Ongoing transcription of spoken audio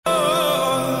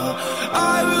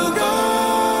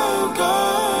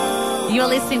You're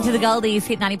listening to the Goldies,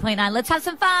 Hit 90.9. Let's have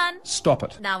some fun. Stop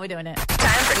it. No, we're doing it.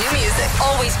 Time for new music.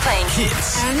 Always playing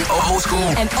Hits. And old school.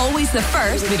 and always the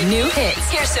first with new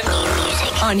hits. Here's some new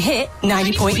music on Hit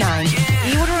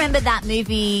 90.9. You would remember that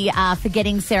movie,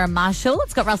 Forgetting Sarah Marshall.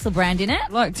 It's got Russell Brand in it.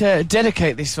 I'd like to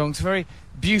dedicate this song to a very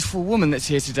beautiful woman that's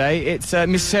here today. It's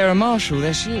Miss Sarah Marshall.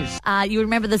 There she is. You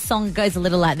remember the song goes a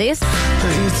little like this. But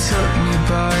you took me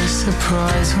by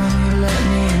surprise when you let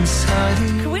me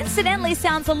inside. Coincidentally,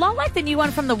 sounds a lot like the new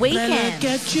one from The Weeknd. Let me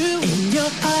get you in your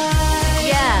eyes.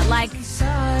 Yeah, like,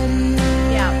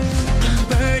 yeah.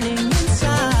 Burning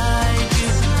inside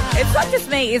you. It's not just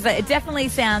me, is it? It definitely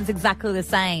sounds exactly the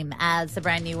same as the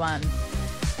brand new one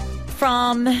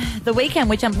from The Weeknd,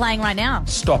 which I'm playing right now.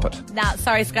 Stop it. No,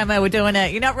 sorry, ScoMo, we're doing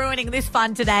it. You're not ruining this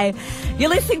fun today. You're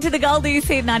listening to the Goldies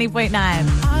Hit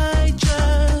 90.9.